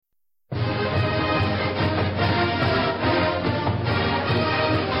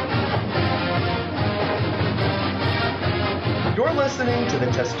listening to the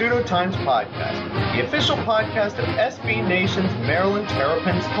Testudo Times Podcast, the official podcast of SB Nation's Maryland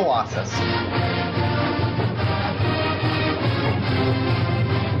Terrapins Colossus.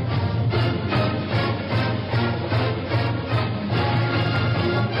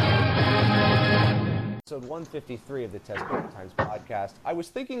 Episode 153 of the Testudo Times Podcast. I was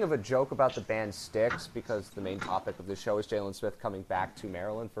thinking of a joke about the band Styx because the main topic of the show is Jalen Smith coming back to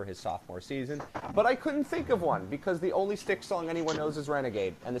Maryland for his sophomore season, but I couldn't think of one because the only Styx song anyone knows is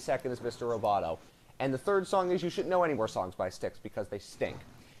Renegade, and the second is Mr. Roboto, and the third song is You Shouldn't Know Any More Songs by Styx because they stink.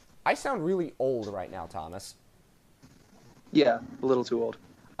 I sound really old right now, Thomas. Yeah, a little too old.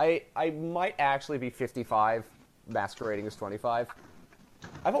 I might actually be 55, masquerading as 25.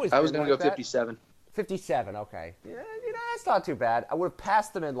 I was going to go 57. 57, okay. Yeah, that's not too bad. I would have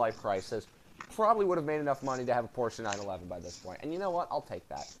passed the midlife crisis. Probably would have made enough money to have a Porsche 911 by this point. And you know what? I'll take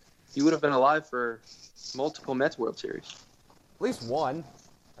that. You would have been alive for multiple Mets World Series. At least one.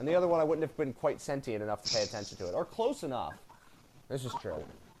 And the other one, I wouldn't have been quite sentient enough to pay attention to it. Or close enough. This is true.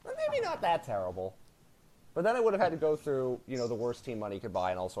 But maybe not that terrible. But then I would have had to go through, the worst team money could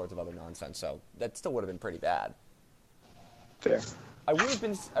buy and all sorts of other nonsense. So that still would have been pretty bad. Fair. I would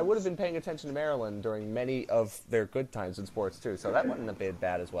have been paying attention to Maryland during many of their good times in sports too, so that wouldn't have been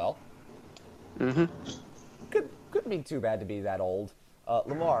bad as well. Mm-hmm. Couldn't be too bad to be that old.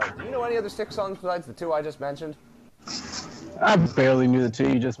 Lamar, do you know any other Styx songs besides the two I just mentioned? I barely knew the two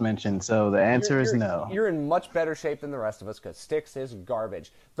you just mentioned, so the answer is no. You're in much better shape than the rest of us because Styx is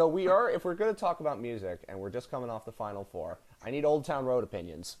garbage. Though if we're going to talk about music, and we're just coming off the Final Four, I need Old Town Road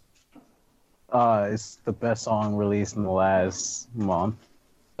opinions. It's the best song released in the last month,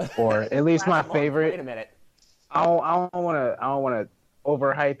 or at least my favorite. Wait a minute. I don't want to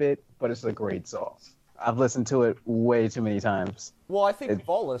overhype it, but it's a great song. I've listened to it way too many times. Well, I think we've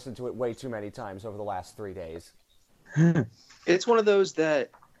all listened to it way too many times over the last 3 days. It's one of those that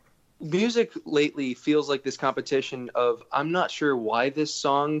music lately feels like this competition of I'm not sure why this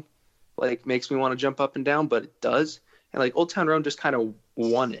song makes me want to jump up and down, but it does. And Old Town Road just kind of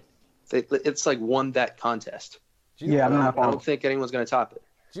won it. It's won that contest. Yeah, I don't think anyone's going to top it.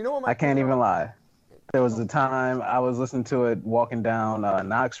 Do you know what I can't even lie. There was a time I was listening to it walking down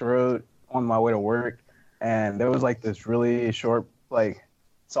Knox Road on my way to work, and there was this really short,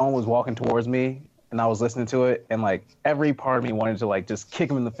 someone was walking towards me, and I was listening to it, and every part of me wanted to just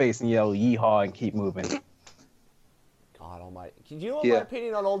kick him in the face and yell yeehaw and keep moving. God almighty. Do you know what my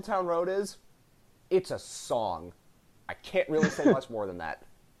opinion on Old Town Road is? It's a song. I can't really say much more than that.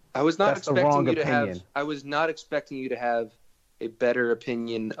 I was not expecting you to have a better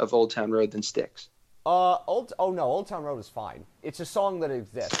opinion of Old Town Road than Styx. Old Town Road is fine. It's a song that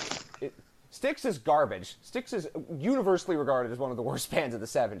exists. Styx is garbage. Styx is universally regarded as one of the worst bands of the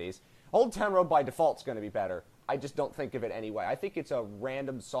 70s. Old Town Road by default is going to be better. I just don't think of it anyway. I think it's a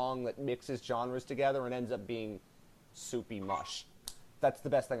random song that mixes genres together and ends up being soupy mush. That's the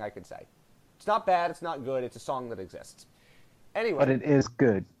best thing I could say. It's not bad, it's not good, it's a song that exists. Anyway. But it is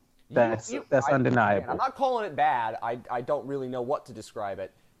good. That's undeniable. I'm not calling it bad. I don't really know what to describe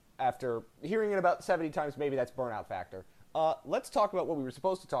it. After hearing it about 70 times, maybe that's burnout factor. Let's talk about what we were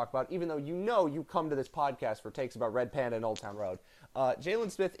supposed to talk about, even though you come to this podcast for takes about Red Panda and Old Town Road.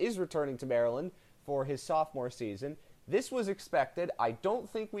 Jalen Smith is returning to Maryland for his sophomore season. This was expected. I don't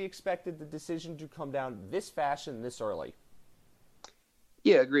think we expected the decision to come down this fashion this early.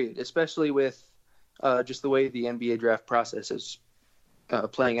 Yeah, agreed, especially with just the way the NBA draft process is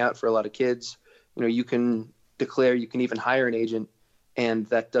playing out for a lot of kids. You can declare, you can even hire an agent, and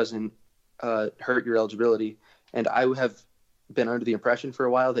that doesn't hurt your eligibility. And I have been under the impression for a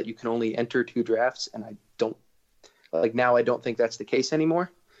while that you can only enter 2 drafts, and I don't think that's the case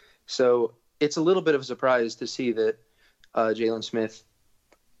anymore. So it's a little bit of a surprise to see that Jalen Smith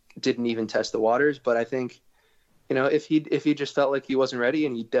didn't even test the waters. But I think, if he just felt like he wasn't ready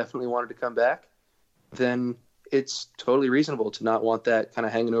and he definitely wanted to come back, then it's totally reasonable to not want that kind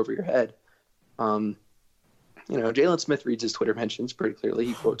of hanging over your head. Jalen Smith reads his Twitter mentions pretty clearly.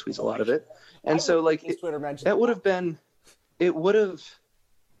 He quote tweets a lot of it. And it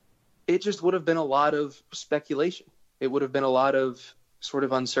just would have been a lot of speculation. It would have been a lot of sort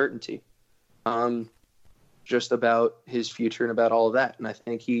of uncertainty just about his future and about all of that. And I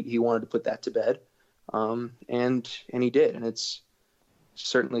think he wanted to put that to bed. And he did. And it's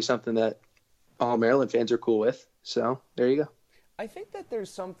certainly something that all Maryland fans are cool with. So there you go. I think that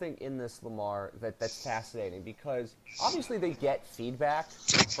there's something in this, Lamar, that's fascinating because obviously they get feedback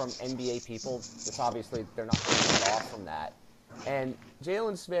from NBA people. It's obviously they're not going to get off from that. And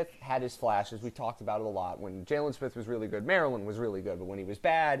Jalen Smith had his flashes. We talked about it a lot. When Jalen Smith was really good, Maryland was really good. But when he was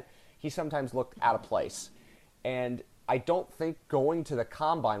bad, he sometimes looked out of place. And I don't think going to the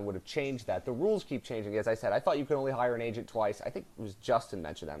combine would have changed that. The rules keep changing. As I said, I thought you could only hire an agent twice. I think it was Justin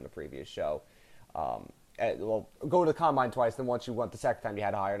mentioned that in the previous show. Well, go to the combine twice, then once you went the second time, you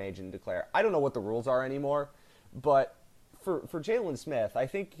had to hire an agent and declare. I don't know what the rules are anymore, but for Jalen Smith, I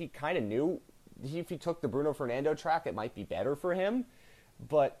think he kind of knew if he took the Bruno Fernando track, it might be better for him.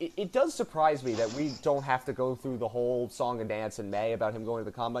 But it does surprise me that we don't have to go through the whole song and dance in May about him going to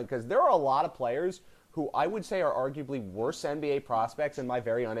the combine, because there are a lot of players who I would say are arguably worse NBA prospects, in my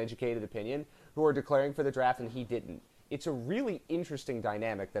very uneducated opinion, who are declaring for the draft and he didn't. It's a really interesting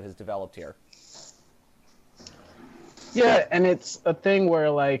dynamic that has developed here. Yeah, and it's a thing where,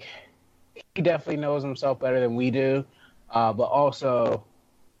 like, he definitely knows himself better than we do, but also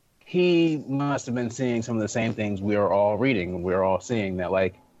he must have been seeing some of the same things we are all reading. We're all seeing that,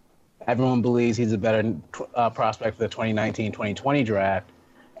 like, everyone believes he's a better prospect for the 2019-2020 draft,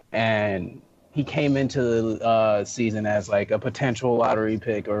 and he came into the season as, like, a potential lottery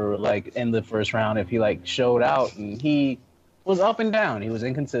pick or, like, in the first round if he, like, showed out. And he was up and down. He was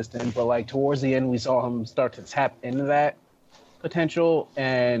inconsistent. But, like, towards the end, we saw him start to tap into that potential.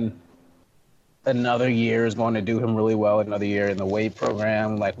 And another year is going to do him really well. Another year in the weight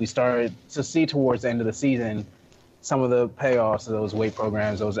program. Like, we started to see towards the end of the season some of the payoffs of those weight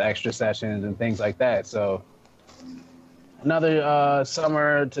programs, those extra sessions and things like that. So another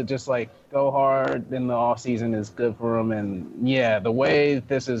summer to just, like, go hard in the off season is good for him. And yeah, the way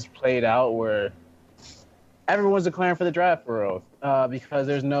this is played out, where everyone's declaring for the draft, bro, because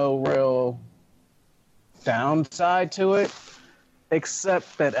there's no real downside to it,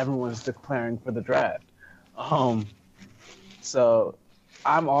 except that everyone's declaring for the draft. So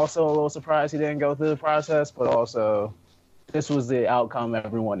I'm also a little surprised he didn't go through the process, but also this was the outcome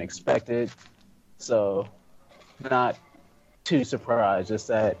everyone expected. So not too surprised, just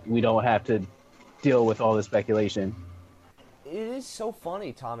that we don't have to deal with all the speculation. It is so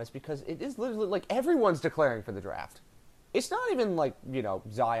funny, Thomas, because it is literally like everyone's declaring for the draft. It's not even like, you know,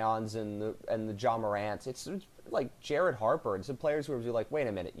 Zion's and the John Morants. It's like Jared Harper and some players who are like, wait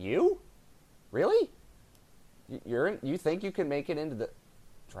a minute, you? Really? You think you can make it into the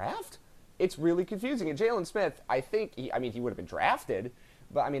draft? It's really confusing. And Jalen Smith, I think, he would have been drafted,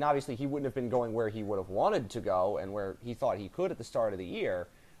 but, I mean, obviously he wouldn't have been going where he would have wanted to go and where he thought he could at the start of the year.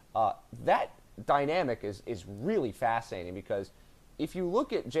 That dynamic is really fascinating, because if you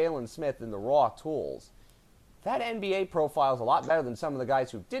look at Jalen Smith and the raw tools, that NBA profile is a lot better than some of the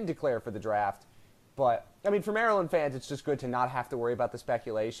guys who did declare for the draft. But, I mean, for Maryland fans, it's just good to not have to worry about the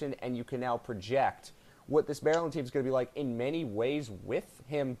speculation, and you can now project what this Maryland team is going to be like in many ways with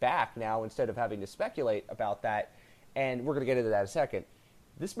him back now, instead of having to speculate about that. And we're going to get into that in a second.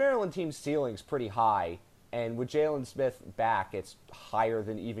 This Maryland team's ceiling's pretty high, and with Jalen Smith back, it's higher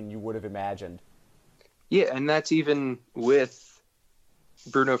than even you would have imagined. Yeah, and that's even with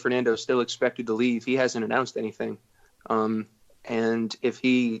Bruno Fernando still expected to leave. He hasn't announced anything. And if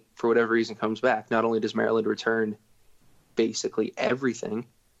he, for whatever reason, comes back, not only does Maryland return basically everything,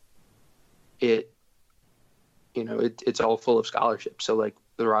 it's all full of scholarships. So, like,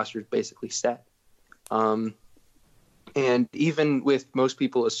 the roster is basically set. And even with most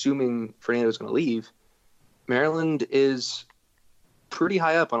people assuming Fernando's going to leave, Maryland is pretty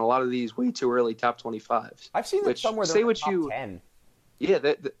high up on a lot of these way too early top 25s. I've seen them somewhere they're in the top 10. Yeah,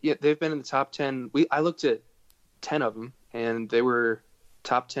 they've been in the top 10. I looked at 10 of them, and they were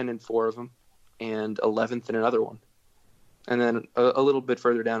top 10 in 4 of them and 11th in another one. And then a little bit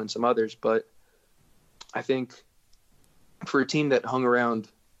further down in some others. But I think for a team that hung around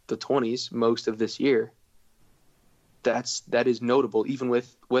the 20s most of this year, that is notable, even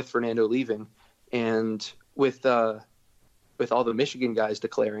with Fernando leaving, and with all the Michigan guys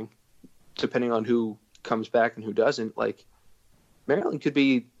declaring, depending on who comes back and who doesn't. Like, Maryland could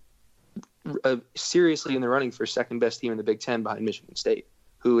be seriously in the running for second best team in the Big Ten behind Michigan State,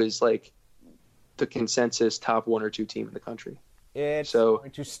 who is like the consensus top 1 or 2 team in the country. It's going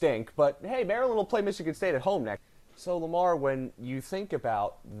to stink, but hey, Maryland will play Michigan State at home next. So, Lamar, when you think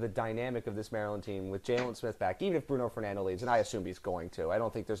about the dynamic of this Maryland team with Jalen Smith back, even if Bruno Fernando leaves, and I assume he's going to, I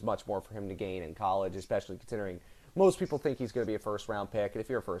don't think there's much more for him to gain in college, especially considering most people think he's going to be a first-round pick, and if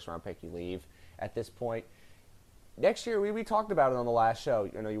you're a first-round pick, you leave at this point. Next year, we talked about it on the last show.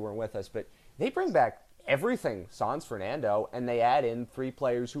 I know you weren't with us, but they bring back everything sans Fernando, and they add in 3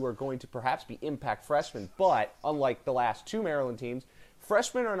 players who are going to perhaps be impact freshmen, but unlike the last 2 Maryland teams,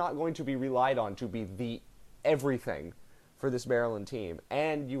 freshmen are not going to be relied on to be the everything for this Maryland team.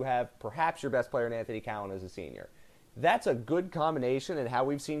 And you have perhaps your best player in Anthony Cowan as a senior. That's a good combination, and how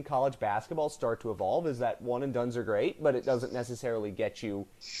we've seen college basketball start to evolve is that one and dones are great, but it doesn't necessarily get you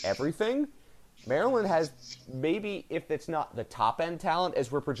everything. Maryland has maybe, if it's not the top-end talent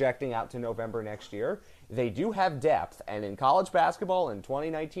as we're projecting out to November next year, they do have depth. And in college basketball in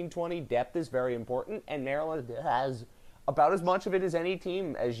 2019-20, depth is very important, and Maryland has about as much of it as any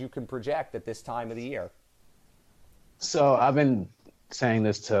team as you can project at this time of the year. So I've been saying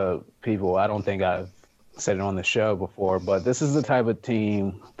this to people. I don't think I've said it on the show before, but this is the type of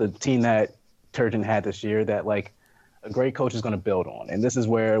team, the team that Turgeon had this year, that like a great coach is going to build on. And this is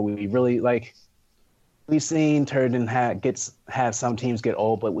where we really like. We've seen Turgeon have some teams get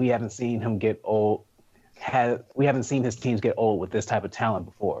old, but we haven't seen him get old. We haven't seen his teams get old with this type of talent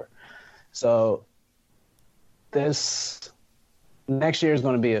before. So this next year is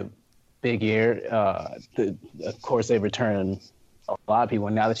going to be a big year. Of course, they return a lot of people.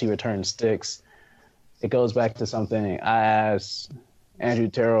 And now that you return Sticks, it goes back to something I asked Andrew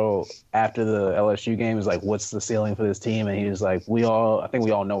Terrell after the LSU game. Is like, what's the ceiling for this team? And he was like, I think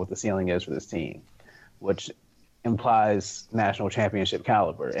we all know what the ceiling is for this team, which implies national championship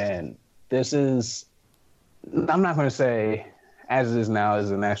caliber. And this is, I'm not going to say as it is now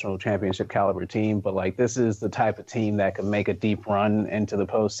is a national championship caliber team, but like this is the type of team that could make a deep run into the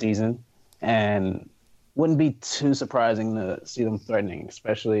postseason, and wouldn't be too surprising to see them threatening,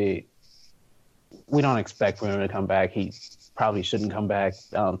 especially we don't expect Bruno to come back. He probably shouldn't come back.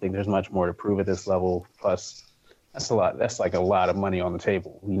 I don't think there's much more to prove at this level. Plus, that's a lot. That's like a lot of money on the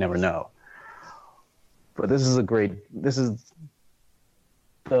table. You never know. But this is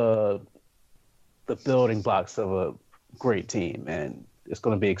the building blocks of a great team, and it's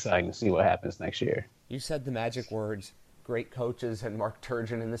going to be exciting to see what happens next year. You said the magic words, great coaches and Mark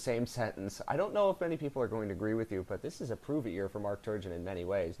Turgeon, in the same sentence. I don't know if many people are going to agree with you, but this is a prove-it year for Mark Turgeon in many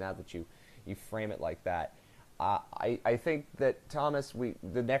ways, now that you frame it like that. I think that, Thomas,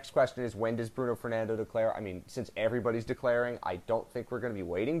 the next question is, when does Bruno Fernando declare? I mean, since everybody's declaring, I don't think we're going to be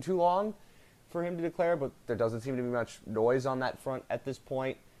waiting too long for him to declare, but there doesn't seem to be much noise on that front at this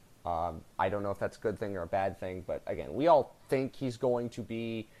point. I don't know if that's a good thing or a bad thing, but again, we all think he's going to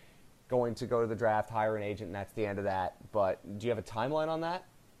go to the draft, hire an agent, and that's the end of that. But do you have a timeline on that?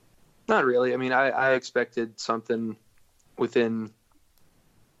 Not really. I mean, I expected something within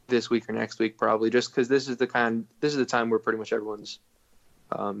this week or next week, probably, just because this is the time where pretty much everyone's,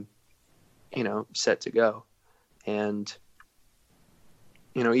 set to go, and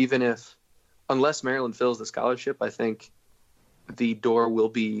even unless Maryland fills the scholarship, I think the door will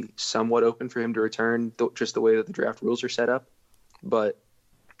be somewhat open for him to return, just the way that the draft rules are set up. But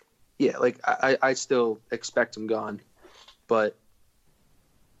yeah, like I still expect him gone. But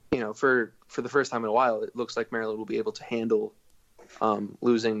for the first time in a while, it looks like Maryland will be able to handle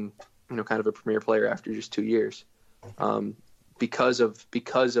losing kind of a premier player after just 2 years, because of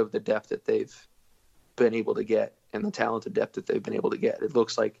the depth that they've been able to get and the talented depth that they've been able to get. It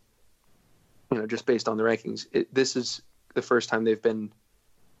looks like just based on the rankings, this is the first time they've been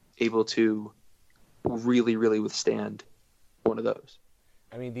able to really, really withstand one of those.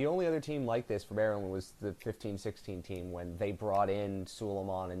 I mean, the only other team like this for Maryland was the 15-16 team when they brought in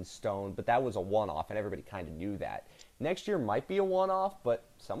Suleiman and Stone, but that was a one-off, and everybody kind of knew that. Next year might be a one-off, but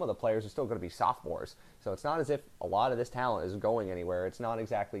some of the players are still going to be sophomores, so it's not as if a lot of this talent is going anywhere. It's not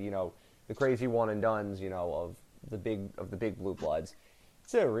exactly, the crazy one-and-dones, of the big blue bloods.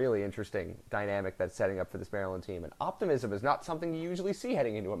 It's a really interesting dynamic that's setting up for this Maryland team, and optimism is not something you usually see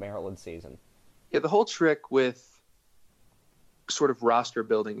heading into a Maryland season. Yeah, the whole trick with sort of roster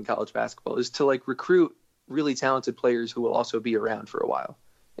building in college basketball is to recruit really talented players who will also be around for a while.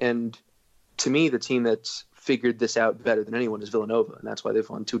 And to me, the team that's figured this out better than anyone is Villanova, and that's why they've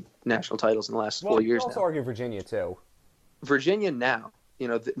won 2 national titles in the last 4 years now. Also argue Virginia too. Virginia now,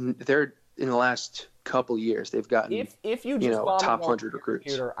 they're in the last couple years they've gotten if you just top 100 recruits.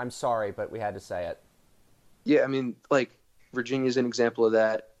 Computer, I'm sorry, but we had to say it. Yeah, I mean, Virginia's an example of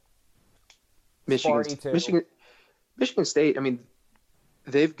that. Michigan State, I mean,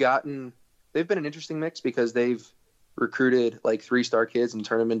 they've been an interesting mix because they've recruited 3-star kids and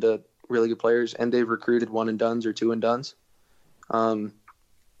turned them into really good players, and they've recruited one-and-dones or two-and-dones.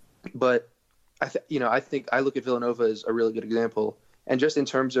 But I think I look at Villanova as a really good example, and just in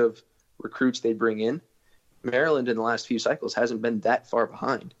terms of recruits they bring in, Maryland in the last few cycles hasn't been that far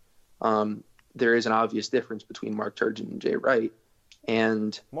behind. There is an obvious difference between Mark Turgeon and Jay Wright,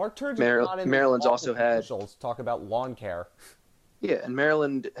 and Mark Turgeon Maryland's also had talk about lawn care. Yeah, and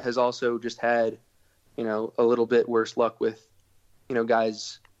Maryland has also just had a little bit worse luck with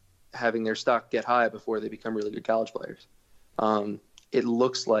guys having their stock get high before they become really good college players. It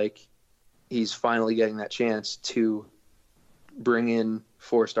looks like he's finally getting that chance to bring in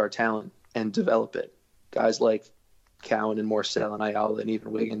 4-star talent and develop it. Guys like Cowan and Morcell and Ayala and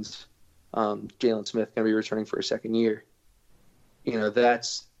even Wiggins, Jalen Smith going to be returning for a second year.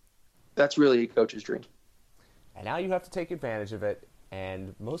 That's really a coach's dream. And now you have to take advantage of it.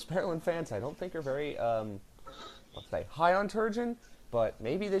 And most Maryland fans, I don't think, are very, high on Turgeon. But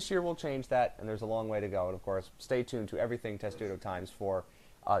maybe this year will change that, and there's a long way to go. And, of course, stay tuned to everything Testudo Times for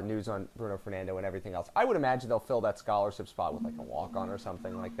news on Bruno Fernando and everything else. I would imagine they'll fill that scholarship spot with, a walk-on or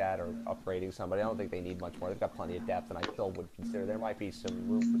something like that, or upgrading somebody. I don't think they need much more. They've got plenty of depth, and I still would consider there might be some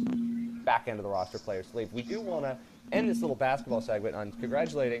room for some back end of the roster players to leave. We do want to end this little basketball segment on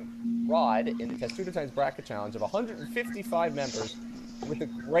congratulating Rod in the Testudo Times Bracket Challenge of 155 members with a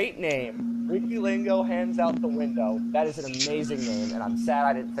great name, Ricky Lingo Hands Out the Window. That is an amazing name, and I'm sad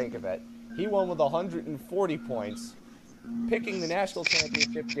I didn't think of it. He won with 140 points, picking the national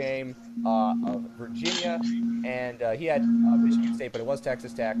championship game of Virginia, and he had Michigan State, but it was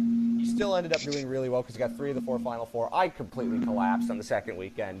Texas Tech. He still ended up doing really well because he got 3 of the 4 Final Four. I completely collapsed on the second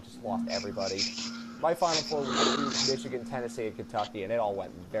weekend, just lost everybody. My Final Four was Michigan, Tennessee, and Kentucky, and it all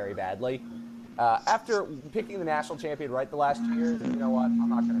went very badly. After picking the national champion right the last 2 years, you know what? I'm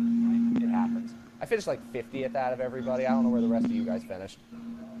not going to complain. It happens. I finished 50th out of everybody. I don't know where the rest of you guys finished.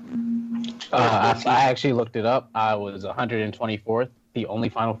 I actually looked it up. I was 124th. The only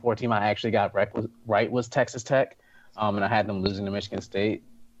Final Four team I actually got right was Texas Tech, and I had them losing to Michigan State.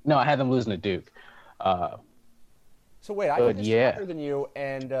 No, I had them losing to Duke. So wait, I finished higher than you,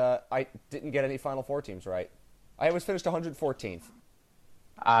 and I didn't get any Final Four teams right. I was finished 114th.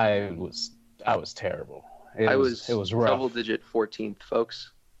 I was terrible. It was rough. Double-digit 14th,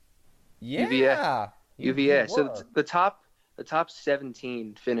 folks. Yeah. UVA. So the top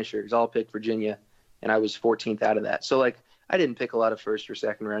 17 finishers all picked Virginia, and I was 14th out of that. So I didn't pick a lot of first or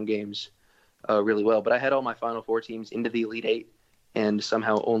second round games really well, but I had all my Final Four teams into the Elite Eight, and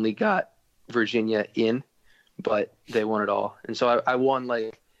somehow only got Virginia in, but they won it all. And so I won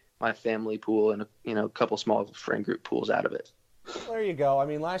my family pool and a couple small friend group pools out of it. Well, there you go. I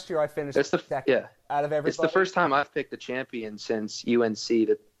mean, last year I finished second out of everybody. It's the first time I've picked a champion since UNC,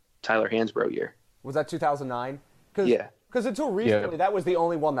 the Tyler Hansbrough year. Was that 2009? Yeah. Because until recently, that was the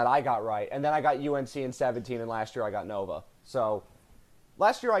only one that I got right. And then I got UNC in 17, and last year I got Nova. So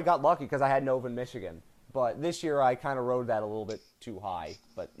last year I got lucky because I had Nova in Michigan. But this year I kind of rode that a little bit too high.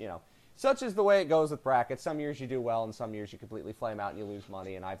 But, such is the way it goes with brackets. Some years you do well, and some years you completely flame out and you lose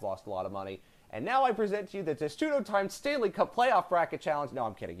money, and I've lost a lot of money. And now I present to you the Testudo Times Stanley Cup Playoff Bracket Challenge. No,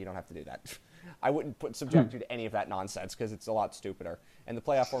 I'm kidding. You don't have to do that. I wouldn't subject you to any of that nonsense because it's a lot stupider. And the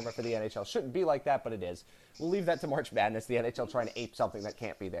playoff format for the NHL shouldn't be like that, but it is. We'll leave that to March Madness, the NHL trying to ape something that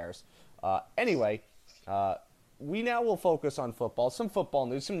can't be theirs. Anyway, we now will focus on football. Some football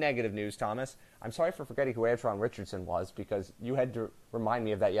news, some negative news, Thomas. I'm sorry for forgetting who Antron Richardson was because you had to remind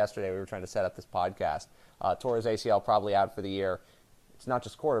me of that yesterday. We were trying to set up this podcast. Tore his ACL, probably out for the year. It's not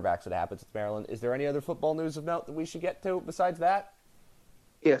just quarterbacks that happens. It's Maryland. Is there any other football news of note that we should get to besides that?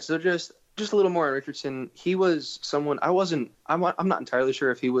 Yeah, so just a little more on Richardson. He was someone I'm not entirely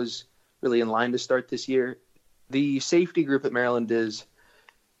sure if he was really in line to start this year. The safety group at Maryland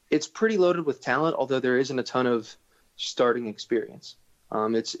it's pretty loaded with talent, although there isn't a ton of starting experience.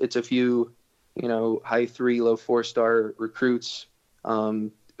 It's a few, high 3, low 4-star recruits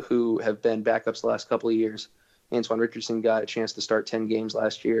who have been backups the last couple of years. Antwan Richardson got a chance to start 10 games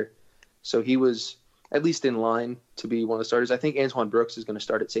last year. So he was at least in line to be one of the starters. I think Antoine Brooks is going to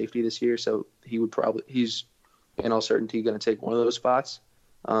start at safety this year, so he's in all certainty going to take one of those spots.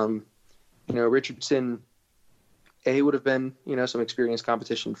 Richardson, he would have been, some experienced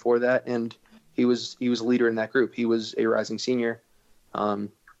competition for that, and he was a leader in that group. He was a rising senior.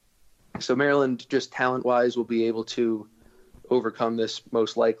 So Maryland, just talent-wise, will be able to overcome this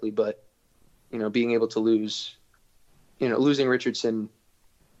most likely, but, being able to losing Richardson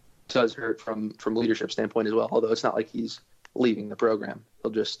does hurt from leadership standpoint as well, although it's not like he's leaving the program.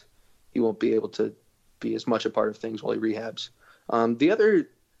 He won't be able to be as much a part of things while he rehabs. The other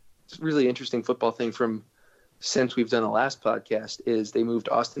really interesting football thing from since we've done the last podcast is they moved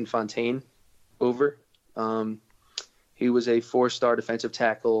Austin Fontaine over. He was a 4-star defensive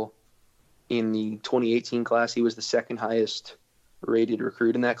tackle in the 2018 class. He was the second highest rated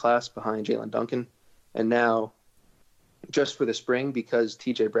recruit in that class behind Jalen Duncan. And now, just for the spring, because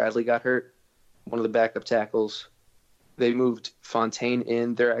T.J. Bradley got hurt, one of the backup tackles, they moved Fontaine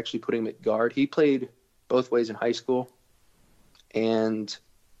in. They're actually putting him at guard. He played both ways in high school. And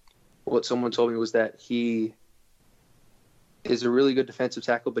what someone told me was that he is a really good defensive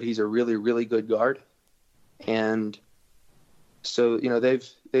tackle, but he's a really, really good guard. And so,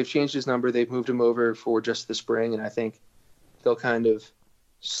 they've changed his number. They've moved him over for just the spring, and I think they'll kind of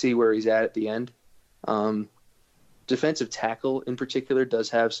see where he's at the end. defensive tackle in particular does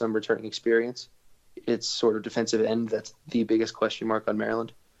have some returning experience. It's sort of defensive end that's the biggest question mark on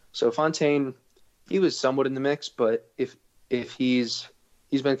Maryland. So Fontaine, he was somewhat in the mix, but if he's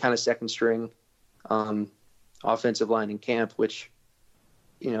been kind of second string offensive line in camp, which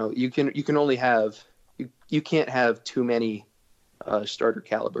you can only have you can't have too many starter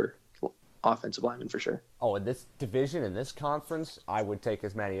caliber offensive linemen for sure. Oh, in this division, in this conference, I would take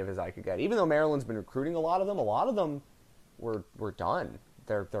as many of as I could get. Even though Maryland's been recruiting a lot of them were done.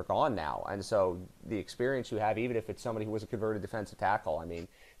 They're gone now. And so the experience you have, even if it's somebody who was a converted defensive tackle, I mean,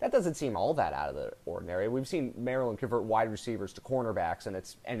 that doesn't seem all that out of the ordinary. We've seen Maryland convert wide receivers to cornerbacks, and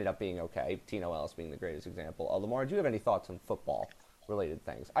it's ended up being okay. Tino Ellis being the greatest example. Lamar, do you have any thoughts on football-related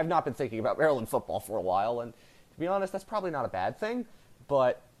things? I've not been thinking about Maryland football for a while, and to be honest, that's probably not a bad thing,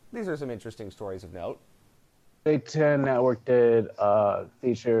 but these are some interesting stories of note. Big Ten Network did a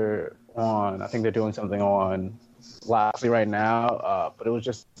feature on, I think they're doing something on Lashley right now, but it was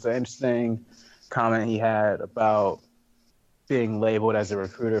just an interesting comment he had about being labeled as a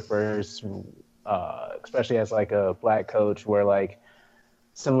recruiter first, especially as like a black coach, where like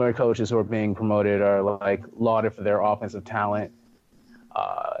similar coaches who are being promoted are like lauded for their offensive talent.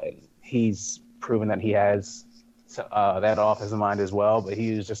 He's proven that he has that offensive mind as well, but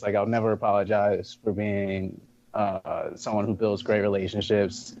he was just like, I'll never apologize for being someone who builds great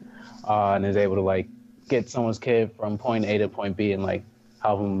relationships and is able to like get someone's kid from point A to point B and like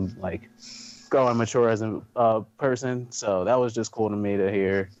help him like grow and mature as a person. So that was just cool to me to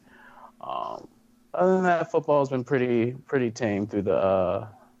hear. Other than that, football's been pretty tame through the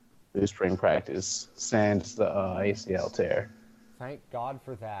spring practice since the ACL tear. Thank God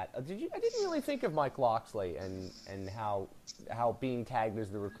for that. I didn't really think of Mike Loxley and how being tagged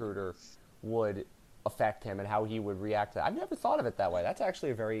as the recruiter would affect him and how he would react to that. I've never thought of it that way. That's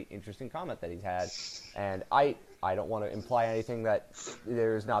actually a very interesting comment that he's had. And I don't want to imply anything that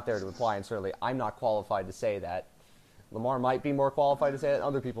there's not there to imply, and certainly I'm not qualified to say that. Lamar might be more qualified to say that.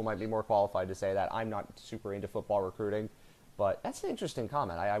 Other people might be more qualified to say that. I'm not super into football recruiting. But that's an interesting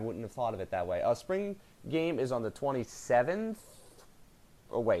comment. I wouldn't have thought of it that way. Spring game is on the 27th.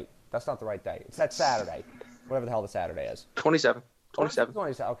 Oh, wait. That's not the right day. It's that Saturday. Whatever the hell the Saturday is. 27. 27.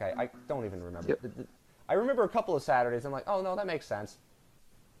 Okay, I don't even remember. Yep. I remember a couple of Saturdays. I'm like, oh, no, that makes sense.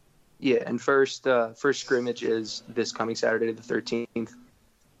 Yeah, and first scrimmage is this coming Saturday, the 13th.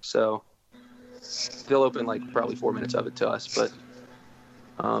 So they'll open like probably 4 minutes of it to us, but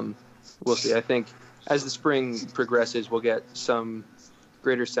we'll see. I think as the spring progresses, we'll get some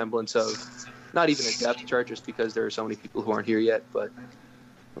greater semblance of not even a depth chart just because there are so many people who aren't here yet, but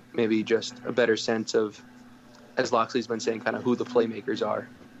maybe just a better sense of, as Loxley's been saying, kind of who the playmakers are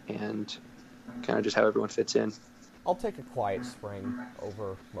and kind of just how everyone fits in. I'll take a quiet spring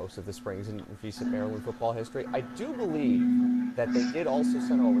over most of the springs in recent Maryland football history. I do believe that they did also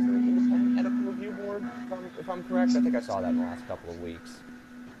send over an independent medical review board, if I'm correct. I think I saw that in the last couple of weeks.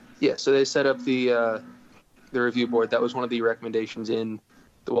 Yeah, so they set up the review board. That was one of the recommendations in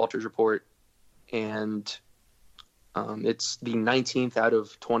the Walters report, and it's the 19th out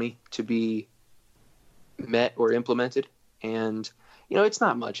of 20 to be met or implemented. And, it's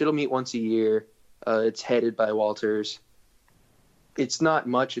not much. It'll meet once a year. It's headed by Walters. It's not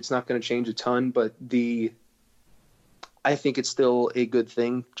much. It's not going to change a ton, but I think it's still a good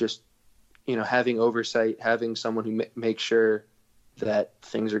thing. Just, having oversight, having someone who makes sure that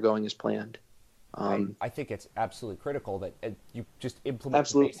things are going as planned. I think it's absolutely critical that you just implement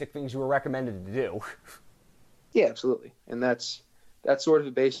the basic things you were recommended to do. Yeah, absolutely. And that's sort of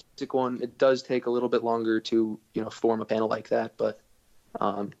a basic one. It does take a little bit longer to, form a panel like that, but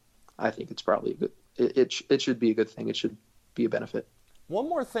I think it's probably a good. It should be a good thing. It should be a benefit. One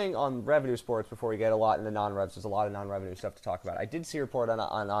more thing on revenue sports before we get a lot into non-revs. There's a lot of non-revenue stuff to talk about. I did see a report on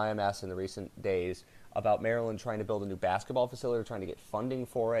IMS in the recent days about Maryland trying to build a new basketball facility, trying to get funding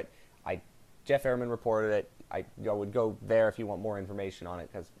for it. Jeff Ehrman reported it. I would go there if you want more information on it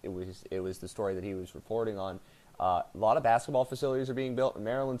because it was the story that he was reporting on. A lot of basketball facilities are being built, and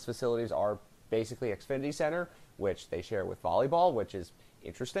Maryland's facilities are basically Xfinity Center, which they share with volleyball, which is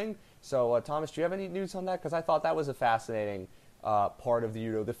interesting. So, Thomas, do you have any news on that? Because I thought that was a fascinating part of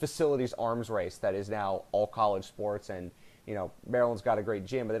the facilities arms race that is now all college sports. And Maryland's got a great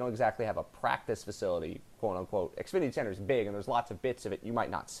gym, but they don't exactly have a practice facility, quote unquote. Xfinity Center is big, and there's lots of bits of it you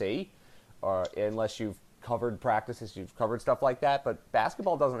might not see, unless you've covered practices, you've covered stuff like that. But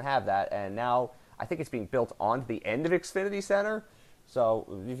basketball doesn't have that, and now I think it's being built onto the end of Xfinity Center.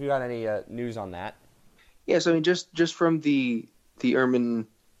 So, if you got any news on that? Yes, I mean just from the Ehrman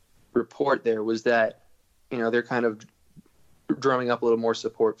report there was that, they're kind of drumming up a little more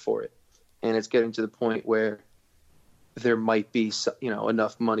support for it. And it's getting to the point where there might be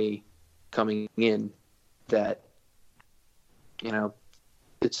enough money coming in that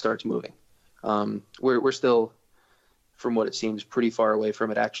it starts moving. We're still, from what it seems, pretty far away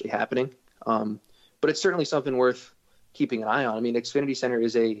from it actually happening. But it's certainly something worth keeping an eye on. I mean, Xfinity Center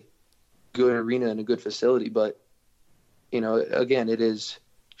is a good arena and a good facility, but again, it is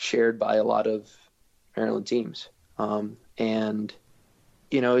shared by a lot of Maryland teams. And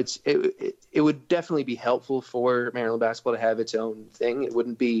it would definitely be helpful for Maryland basketball to have its own thing. It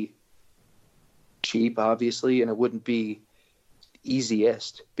wouldn't be cheap, obviously, and it wouldn't be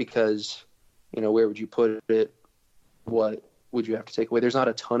easiest because, where would you put it? What would you have to take away? There's not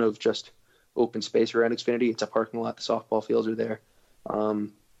a ton of just open space around Xfinity. It's a parking lot. The softball fields are there.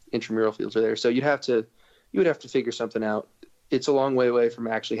 Intramural fields are there. So you would have to figure something out. It's a long way away from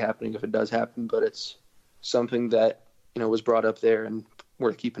actually happening if it does happen, but it's something that, was brought up there and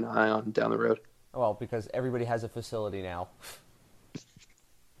worth keeping an eye on down the road. Well, because everybody has a facility now.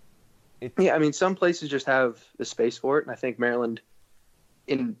 Yeah, I mean, some places just have the space for it, and I think Maryland,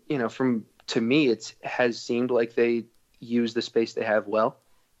 to me, it has seemed like they use the space they have well.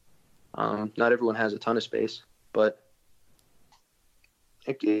 Not everyone has a ton of space, but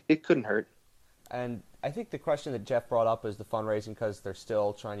it couldn't hurt. And I think the question that Jeff brought up is the fundraising, because they're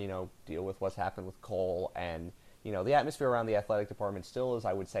still trying to, deal with what's happened with Cole, and, the atmosphere around the athletic department still is,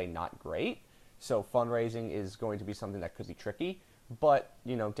 I would say, not great. So fundraising is going to be something that could be tricky. But,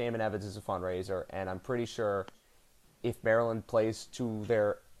 Damon Evans is a fundraiser, and I'm pretty sure if Maryland plays to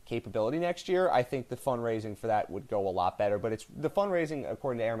their capability next year, I think the fundraising for that would go a lot better. But the fundraising,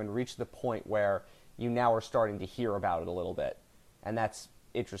 according to Airman, reached the point where you now are starting to hear about it a little bit. And that's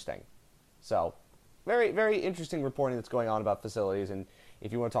interesting. So, very, very interesting reporting that's going on about facilities. And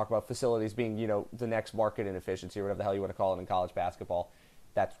if you want to talk about facilities being, the next market inefficiency or whatever the hell you want to call it in college basketball,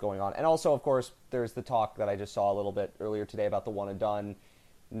 that's going on. And also, of course, there's the talk that I just saw a little bit earlier today about the one and done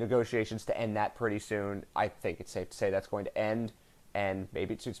negotiations to end that pretty soon. I think it's safe to say that's going to end, and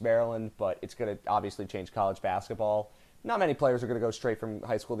maybe it suits Maryland, but it's going to obviously change college basketball. Not many players are going to go straight from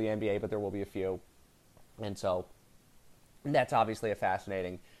high school to the NBA, but there will be a few. And so that's obviously a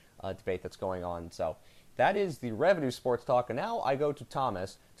fascinating debate that's going on. So that is the revenue sports talk. And now I go to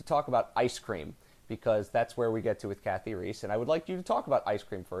Thomas to talk about ice cream, because that's where we get to with Cathy Reese. And I would like you to talk about ice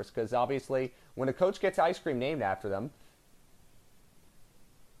cream first, because obviously when a coach gets ice cream named after them.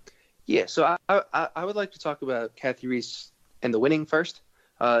 Yeah, so I would like to talk about Cathy Reese and the winning first.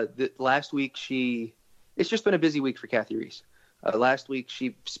 Last week, it's just been a busy week for Cathy Reese. Last week,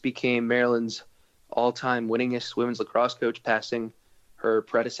 she became Maryland's all-time winningest women's lacrosse coach, passing her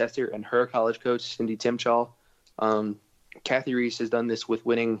predecessor and her college coach, Cindy Timchall. Cathy Reese has done this with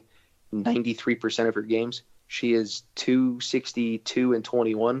winning 93% of her games. She is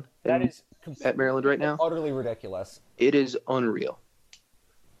 262-21 at Maryland right now. Utterly ridiculous. It is unreal.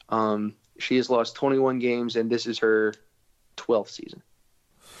 She has lost 21 games, and this is her 12th season.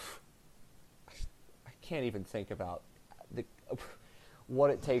 I can't even think about what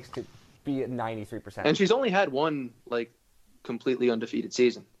it takes to be at 93%. And she's only had one completely undefeated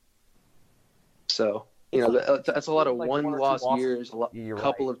season. So, that's a lot of one-loss years, a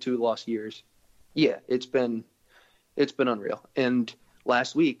couple of two-loss years. Yeah, it's been unreal. And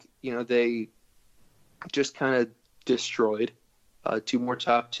last week, they just kind of destroyed two more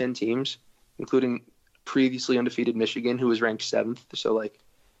top 10 teams, including previously undefeated Michigan, who was ranked 7th. So,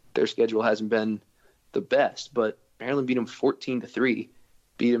 their schedule hasn't been the best, but Maryland beat them 14-3,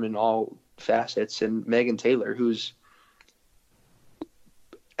 beat them in all facets. And Megan Taylor, who's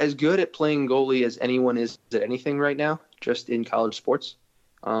as good at playing goalie as anyone is at anything right now, just in college sports.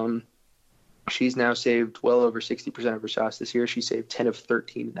 She's now saved well over 60% of her shots this year. She saved 10 of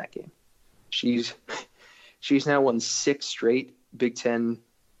 13 in that game. She's now won 6 straight Big Ten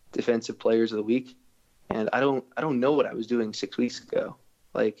Defensive Players of the Week, and I don't know what I was doing 6 weeks ago.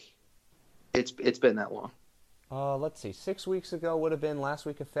 It's been that long. Let's see. 6 weeks ago would have been last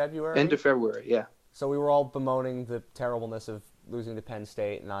week of February. End of February, yeah. So we were all bemoaning the terribleness of losing to Penn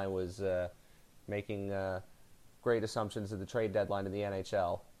State, and I was making great assumptions of the trade deadline in the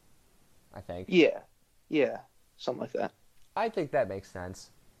NHL, I think. Yeah, something like that. I think that makes sense.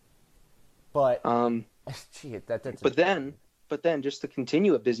 But gee, that's. But then, just to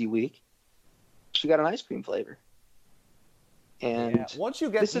continue a busy week, she got an ice cream flavor. And once you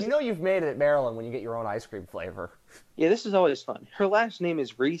get, you've made it at Maryland when you get your own ice cream flavor. Yeah, this is always fun. Her last name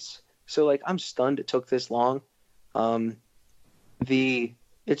is Reese, so I'm stunned it took this long.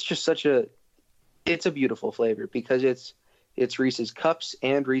 It's just it's a beautiful flavor because it's Reese's Cups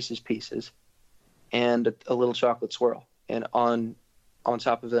and Reese's Pieces, and a little chocolate swirl, and on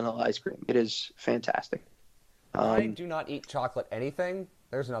top of vanilla ice cream. It is fantastic. I do not eat chocolate anything.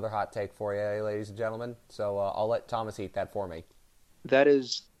 There's another hot take for you, ladies and gentlemen. So I'll let Thomas eat that for me. That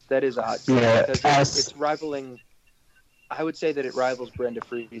is a hot take, Yeah, because it's rivaling. I would say that it rivals Brenda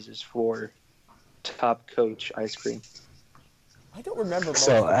Freeze's for top coach ice cream. I don't remember most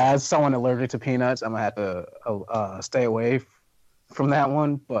So, of them. as someone allergic to peanuts, I'm gonna have to stay away from that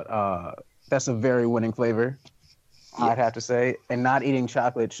one. But that's a very winning flavor, I'd have to say. And not eating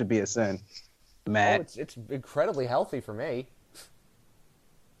chocolate should be a sin. Oh, Matt, it's incredibly healthy for me.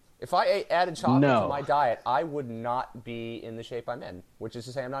 If I added chocolate No. to my diet, I would not be in the shape I'm in, which is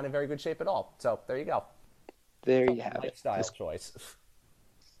to say I'm not in very good shape at all. So there you go. There you have it. Lifestyle choice.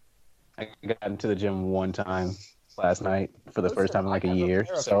 I got into the gym one time last night for the Listen, first time in like I a have a year.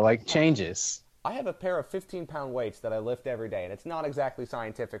 pair of- So, like, changes. I have a pair of 15-pound weights that I lift every day, and it's not exactly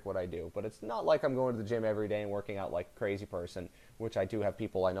scientific what I do, but it's not like I'm going to the gym every day and working out like a crazy person, which I do have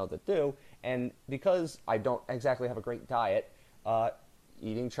people I know that do. And because I don't exactly have a great diet,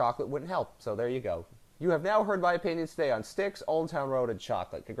 eating chocolate wouldn't help. So there you go. You have now heard my opinions today on Sticks, Old Town Road, and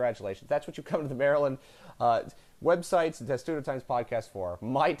chocolate. Congratulations. That's what you come to the Maryland websites and Testudo Times podcast for.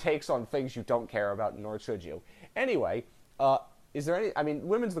 My takes on things you don't care about, nor should you. Anyway, is there any... I mean,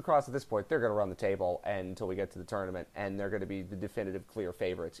 women's lacrosse at this point, they're going to run the table until we get to the tournament, and they're going to be the definitive clear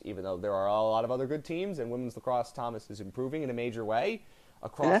favorites, even though there are a lot of other good teams, and women's lacrosse, Thomas, is improving in a major way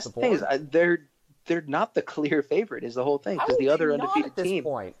across And that's the the thing board. is, they're not the clear favorite is the whole thing, How because are the they other not undefeated at this team,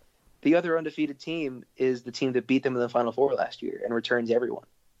 point? the other undefeated team is the team that beat them in the Final Four last year and returns everyone.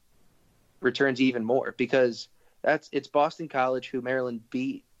 Returns even more, because it's Boston College, who Maryland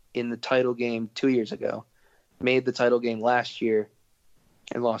beat in the title game 2 years ago, made the title game last year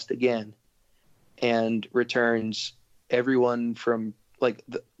and lost again, and returns everyone from like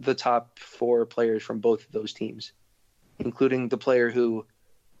the top 4 players from both of those teams, including the player who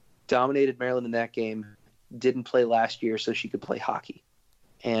dominated Maryland in that game, didn't play last year so she could play hockey,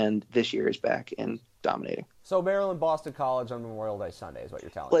 and this year is back and dominating. So Maryland, Boston College on Memorial Day Sunday is what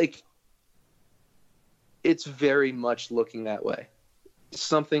you're telling me. Like, it's very much looking that way.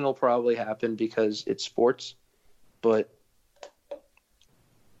 Something will probably happen because it's sports, but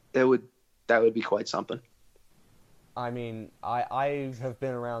that would be quite something. I mean, I have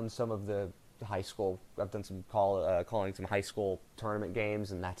been around some of the high school. I've done some calling some high school tournament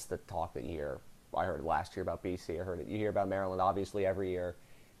games, and that's the talk that you hear. I heard it last year about BC. I heard it. You hear about Maryland, obviously, every year.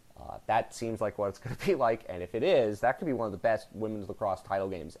 That seems like what it's going to be like, and if it is, that could be one of the best women's lacrosse title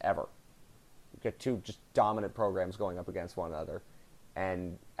games ever. You get two just dominant programs going up against one another,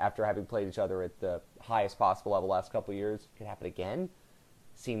 and after having played each other at the highest possible level the last couple of years, it could happen again.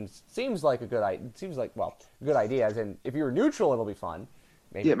 Seems like a good idea. Seems like, well, a good idea. As in, if you're neutral, it'll be fun.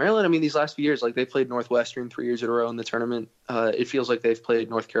 Maybe. Yeah, Maryland. I mean, these last few years, like they played Northwestern 3 years in a row in the tournament. It feels like they've played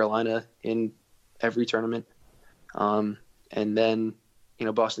North Carolina in every tournament, and then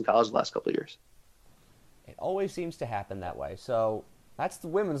Boston College the last couple of years. It always seems to happen that way. So that's the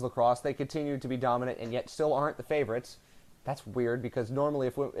women's lacrosse. They continue to be dominant and yet still aren't the favorites. That's weird because normally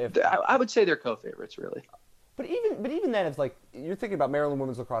if I would say they're co-favorites, really. But even then, it's like you're thinking about Maryland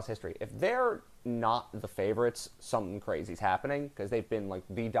women's lacrosse history. If they're not the favorites, something crazy's happening because they've been like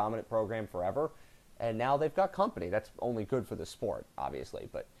the dominant program forever, and now they've got company. That's only good for the sport, obviously.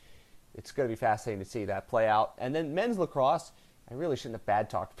 But it's going to be fascinating to see that play out. And then men's lacrosse, I really shouldn't have bad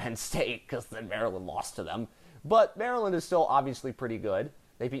talked Penn State because then Maryland lost to them. But Maryland is still obviously pretty good.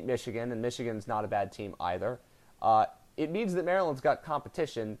 They beat Michigan, and Michigan's not a bad team either. It means that Maryland's got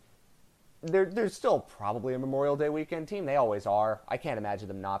competition. They're still probably a Memorial Day weekend team. They always are. I can't imagine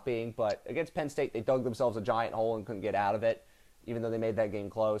them not being. But against Penn State, they dug themselves a giant hole and couldn't get out of it, even though they made that game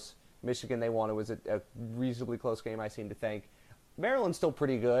close. Michigan, they won. It was a reasonably close game, I seem to think. Maryland's still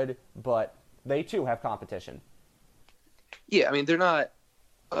pretty good, but they too have competition. Yeah, I mean they're not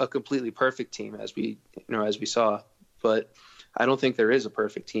a completely perfect team as we saw, but I don't think there is a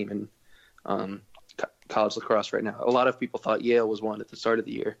perfect team in college lacrosse right now. A lot of people thought Yale was one at the start of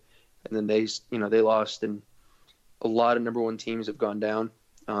the year, and then they lost, and a lot of number one teams have gone down.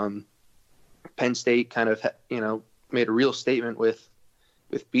 Penn State kind of made a real statement with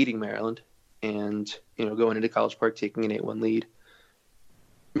beating Maryland, and going into College Park taking an 8-1 lead.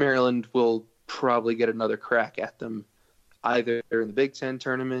 Maryland will probably get another crack at them, either in the Big Ten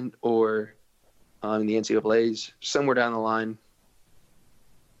tournament or in the NCAAs somewhere down the line.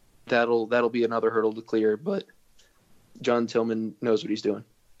 That'll be another hurdle to clear, but John Tillman knows what he's doing,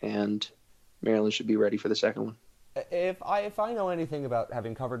 and Maryland should be ready for the second one. If I know anything about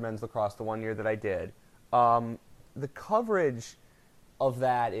having covered men's lacrosse the 1 year that I did, the coverage of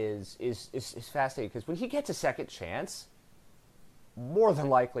that is fascinating because when he gets a second chance, more than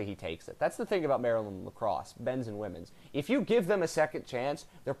likely he takes it. That's the thing about Maryland lacrosse, men's and women's. If you give them a second chance,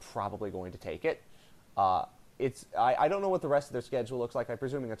 they're probably going to take it. I don't know what the rest of their schedule looks like. I'm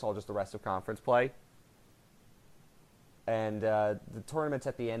presuming it's all just the rest of conference play. And the tournament's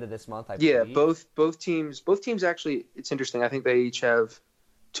at the end of this month, I believe. Yeah, both teams actually, it's interesting. I think they each have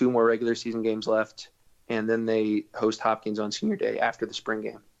 2 more regular season games left, and then they host Hopkins on senior day after the spring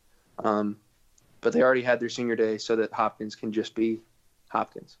game. But they already had their senior day so that Hopkins can just be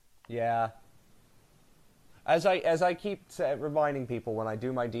Hopkins. Yeah. As I keep reminding people when I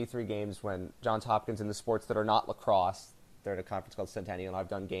do my D3 games, when Johns Hopkins in the sports that are not lacrosse, they're in a conference called Centennial, and I've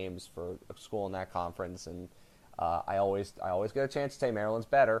done games for a school in that conference, and I always get a chance to say Maryland's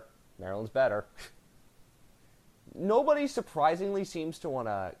better. Maryland's better. Nobody surprisingly seems to want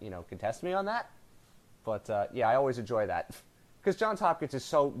to contest me on that, but yeah, I always enjoy that because Johns Hopkins is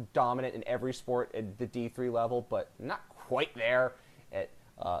so dominant in every sport at the D3 level, but not quite there at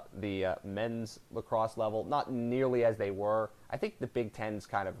the men's lacrosse level, not nearly as they were. I think the Big Ten's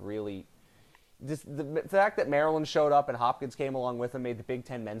kind of really just the fact that Maryland showed up and Hopkins came along with them made the Big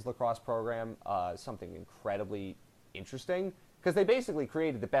Ten men's lacrosse program something incredibly interesting because they basically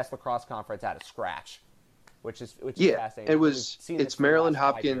created the best lacrosse conference out of scratch, which is fascinating. It's Maryland,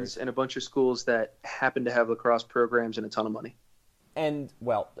 Hopkins, and a bunch of schools that happen to have lacrosse programs and a ton of money. And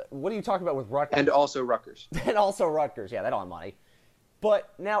well, what are you talking about with Rutgers? And also Rutgers. And also Rutgers, yeah, they don't have money.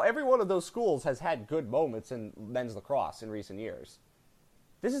 But now every one of those schools has had good moments in men's lacrosse in recent years.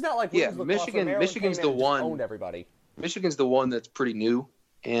 This is not like Michigan's the one. Owned everybody. Michigan's the one that's pretty new,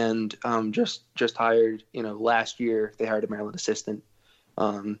 and just hired. Last year they hired a Maryland assistant,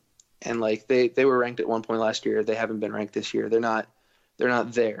 and like they were ranked at one point last year. They haven't been ranked this year. They're not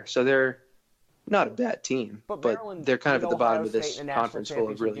there. So they're not a bad team, but they're kind of at the bottom of this conference full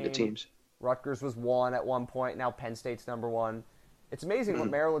of really good teams. Rutgers was 1 at one point. Now Penn State's number 1. It's amazing what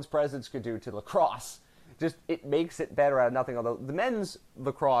Maryland's presence could do to lacrosse. Just it makes it better out of nothing. Although the men's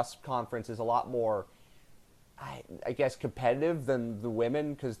lacrosse conference is a lot more, I guess, competitive than the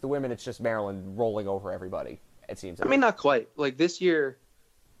women because the women it's just Maryland rolling over everybody. It seems. I mean, not quite. Like this year,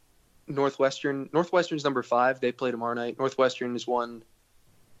 Northwestern's number 5. They play tomorrow night. Northwestern is one.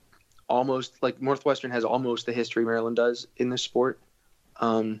 Northwestern has almost the history Maryland does in this sport.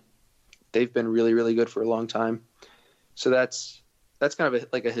 They've been really, really good for a long time. So that's kind of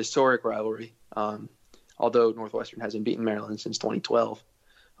a historic rivalry. Although Northwestern hasn't beaten Maryland since 2012.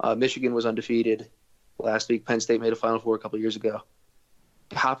 Michigan was undefeated last week. Penn State made a Final Four a couple years ago.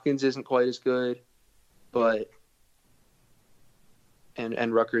 Hopkins isn't quite as good,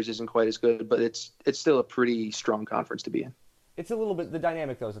 and Rutgers isn't quite as good, but it's still a pretty strong conference to be in. It's a little bit, the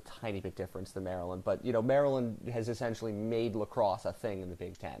dynamic though is a tiny bit different than Maryland, but Maryland has essentially made lacrosse a thing in the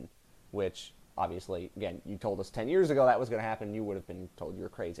Big Ten, which obviously, again, you told us 10 years ago that was going to happen, you would have been told you were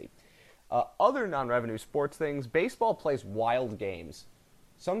crazy. Other non-revenue sports things, baseball plays wild games.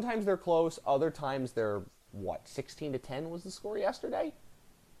 Sometimes they're close, other times they're, 16-10 was the score yesterday?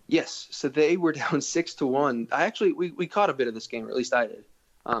 Yes, so they were down 6-1. We caught a bit of this game, or at least I did,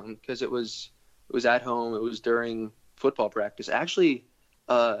 because it was at home, it was during football practice. Actually,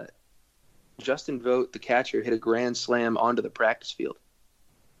 Justin Vogt, the catcher, hit a grand slam onto the practice field.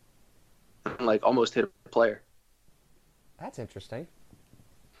 And, almost hit a player. That's interesting.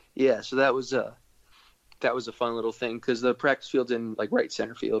 Yeah, so that was a fun little thing because the practice field's in right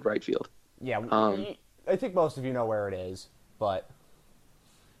center field, right field. Yeah, I think most of you know where it is, but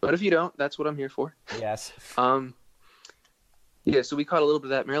if you don't, that's what I'm here for. Yes. Yeah, so we caught a little bit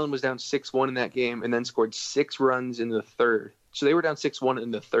of that. Maryland was down 6-1 in that game and then scored 6 runs in the third. So they were down 6-1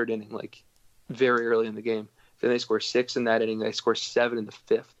 in the third inning, very early in the game. Then they score 6 in that inning. They score 7 in the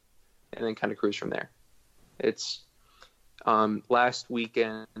fifth, and then kind of cruise from there. It's last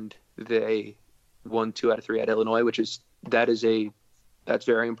weekend they won 2 out of 3 at Illinois, that's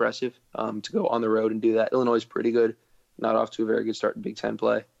very impressive to go on the road and do that. Illinois is pretty good, not off to a very good start in Big Ten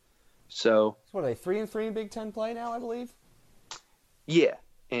play. So what are they 3-3 in Big Ten play now? I believe. Yeah,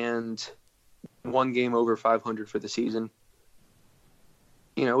 and 1 game over 500 for the season.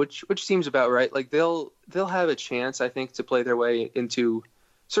 Which seems about right. They'll have a chance, I think, to play their way into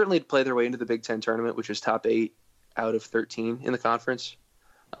the Big Ten tournament, which is top 8 out of 13 in the conference.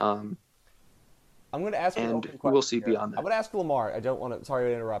 I'm going to ask you an open question. We'll see beyond that. I'm going to ask Lamar. Sorry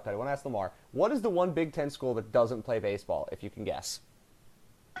to interrupt. I want to ask Lamar. What is the one Big Ten school that doesn't play baseball, if you can guess?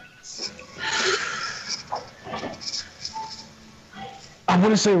 I'm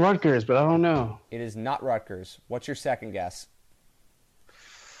going to say Rutgers, but I don't know. It is not Rutgers. What's your second guess?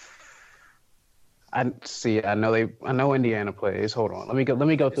 I know Indiana plays. Hold on. Let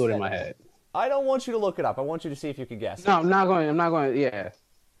me go through it in my head. I don't want you to look it up. I want you to see if you can guess. No, I'm not going. Yeah.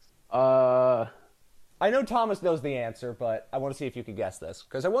 I know Thomas knows the answer, but I want to see if you can guess this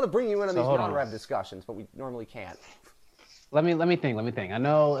because I want to bring you in on these non-rev discussions, but we normally can't. Let me think. I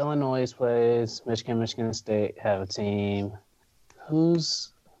know Illinois plays. Michigan State have a team.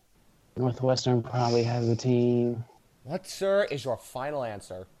 Who's Northwestern probably has a team. What, sir, is your final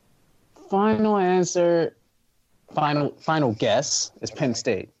answer? Final answer. Final guess is Penn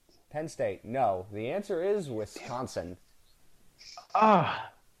State. Penn State. No, the answer is Wisconsin. I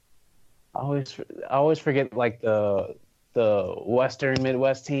always forget like the Western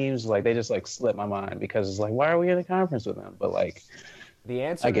Midwest teams, like they just like slip my mind because it's like, why are we in a conference with them? But like, the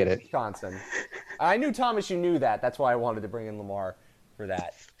answer I get is it. Wisconsin. I knew, Thomas, you knew that. That's why I wanted to bring in Lamar for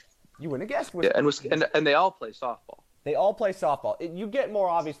that. You wouldn't have guessed Wisconsin. Yeah, and they all play softball. They all play softball. You get more,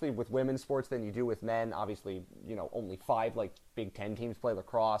 obviously, with women's sports than you do with men. Obviously, only 5 like Big Ten teams play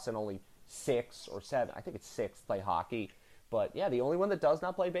lacrosse, and only 6 or 7, I think it's 6, play hockey. But yeah, the only one that does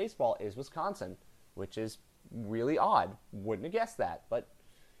not play baseball is Wisconsin, which is really odd. Wouldn't have guessed that, but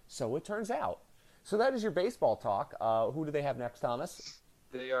so it turns out. So that is your baseball talk. Who do they have next, Thomas?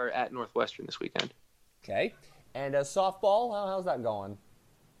 They are at Northwestern this weekend. Okay. And softball, how's that going?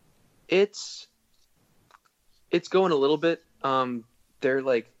 It's going a little bit. They're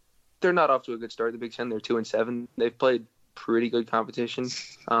not off to a good start. The Big Ten, they're 2-7. They've played pretty good competition.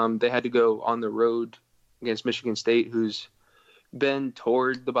 They had to go on the road against Michigan State, who's been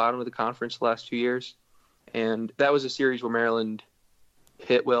toward the bottom of the conference the last 2 years. And that was a series where Maryland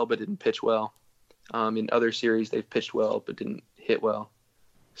hit well but didn't pitch well. In other series, they've pitched well but didn't hit well.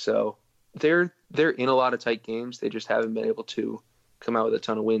 So they're in a lot of tight games. They just haven't been able to come out with a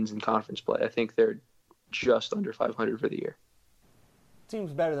ton of wins in conference play. I think they're just under 500 for the year.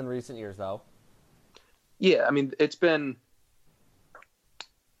 Seems better than recent years, though. Yeah, I mean, it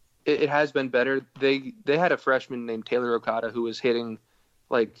has been better. They had a freshman named Taylor Okada who was hitting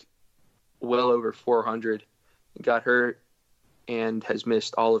like well over 400, got hurt, and has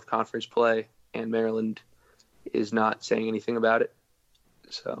missed all of conference play, and Maryland is not saying anything about it.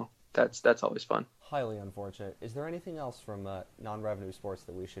 So that's always fun. Highly unfortunate. Is there anything else from non-revenue sports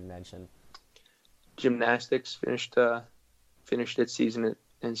that we should mention? Gymnastics finished its season at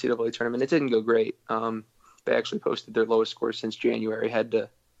NCAA tournament. It didn't go great. They actually posted their lowest score since January. Had to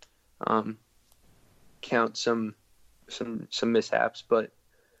count some mishaps, but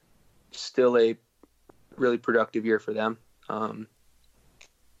still a really productive year for them.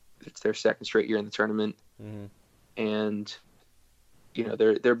 It's their second straight year in the tournament, and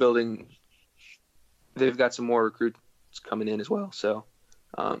they're building. They've got some more recruits coming in as well, so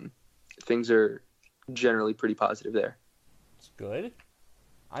things are generally pretty positive there. It's good.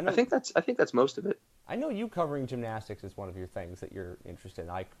 I think that's most of it. I know you covering gymnastics is one of your things that you're interested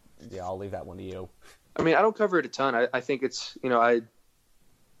in. I'll leave that one to you. I mean, I don't cover it a ton. I think it's,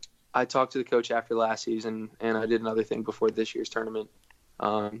 I talked to the coach after last season, and I did another thing before this year's tournament.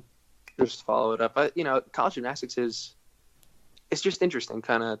 Just to follow it up. College gymnastics it's just interesting,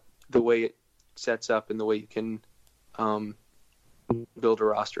 kind of the way it sets up and the way you can build a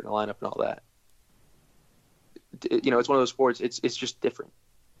roster and a lineup and all that. It's one of those sports. It's just different.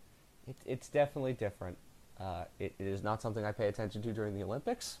 It's definitely different. It is not something I pay attention to during the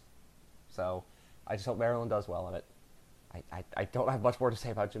Olympics, so I just hope Maryland does well in it. I don't have much more to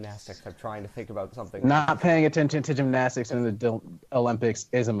say about gymnastics. I'm trying to think about something. Not paying attention to gymnastics in the Olympics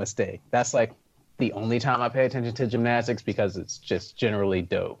is a mistake. That's like the only time I pay attention to gymnastics because it's just generally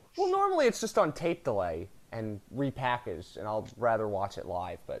dope. Well, normally it's just on tape delay and repackaged, and I'll rather watch it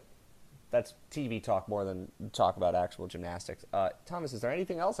live, but that's TV talk more than talk about actual gymnastics. Thomas, is there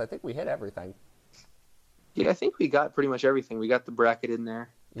anything else? I think we hit everything. Yeah, I think we got pretty much everything. We got the bracket in there.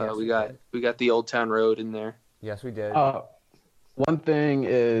 Yes, we got the Old Town Road in there. Yes, we did. One thing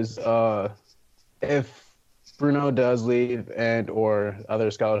is, if Bruno does leave and or other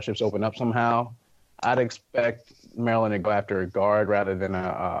scholarships open up somehow, I'd expect Maryland to go after a guard rather than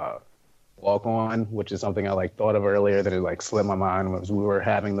a walk-on, which is something I thought of earlier that it slipped my mind as we were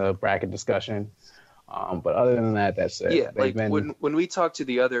having the bracket discussion. But other than that, that's it. Yeah, when we talked to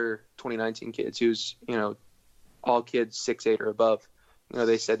the other 2019 kids, who's all kids 6'8" or above,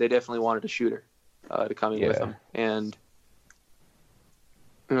 they said they definitely wanted a shooter to come in with them. And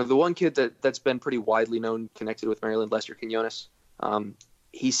the one kid that's been pretty widely known connected with Maryland, Lester Quinones,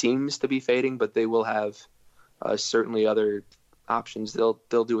 he seems to be fading, but they will have certainly other options. They'll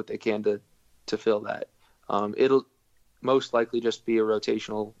do what they can to fill that. It'll most likely just be a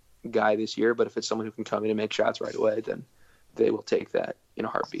rotational guy this year, but if it's someone who can come in and make shots right away, then they will take that in a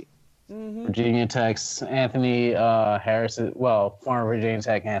heartbeat. Virginia Tech's Anthony Harris, former Virginia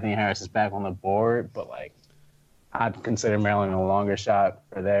Tech Anthony Harris is back on the board, but like I'd consider Maryland a longer shot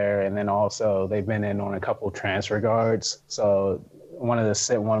for there. And then also they've been in on a couple transfer guards, so one of the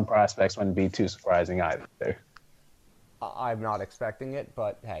sit one prospects wouldn't be too surprising either. I'm not expecting it,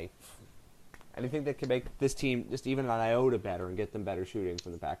 but hey, anything that can make this team just even an iota better and get them better shooting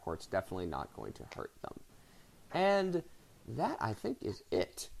from the backcourt's definitely not going to hurt them. And that, I think, is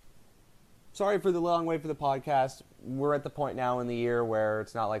it. Sorry for the long wait for the podcast. We're at the point now in the year where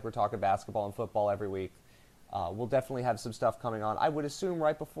it's not like we're talking basketball and football every week. We'll definitely have some stuff coming on. I would assume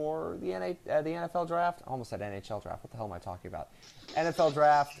right before the NFL draft. I almost said NHL draft. What the hell am I talking about? NFL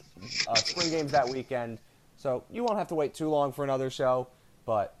draft, spring games that weekend. So you won't have to wait too long for another show,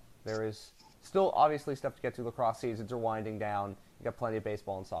 but there is still obviously stuff to get to. Lacrosse seasons are winding down. You got plenty of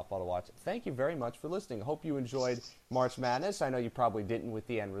baseball and softball to watch. Thank you very much for listening. Hope you enjoyed March Madness. I know you probably didn't with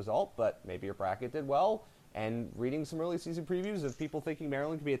the end result, but maybe your bracket did well. And reading some early season previews of people thinking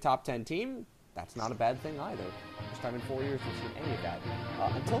Maryland could be a top 10 team, that's not a bad thing either. First time in 4 years we've seen any of that.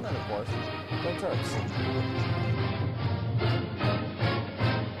 Until then, of course, go Terps.